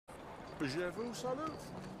Je vous salute.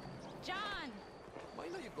 John!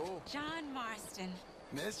 Mind how you go. John Marston.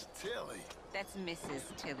 Miss Tilly. That's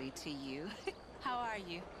Mrs. Tilly to you. How are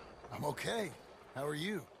you? I'm okay. How are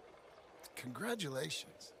you?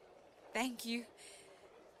 Congratulations. Thank you.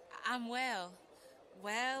 I'm well.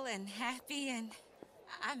 Well and happy, and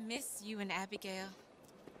I miss you and Abigail.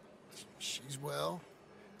 She's well.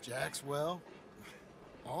 Jack's well.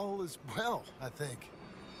 All is well, I think.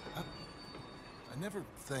 I never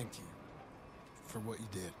thanked you for what you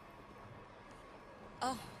did.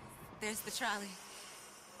 Oh, there's the trolley.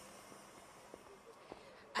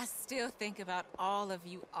 I still think about all of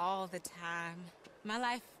you all the time. My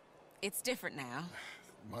life, it's different now.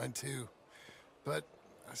 Mine too. But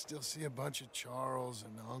I still see a bunch of Charles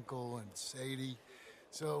and Uncle and Sadie.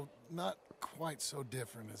 So not quite so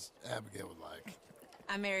different as Abigail would like.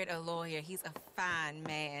 I married a lawyer. He's a fine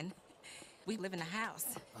man. We live in a house.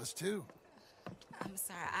 Us too. I'm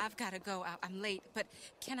sorry, I've got to go. I'm late, but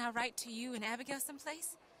can I write to you and Abigail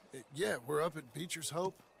someplace? Yeah, we're up at Beecher's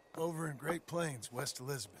Hope, over in Great Plains, West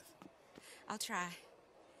Elizabeth. I'll try.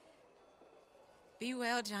 Be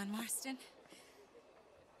well, John Marston.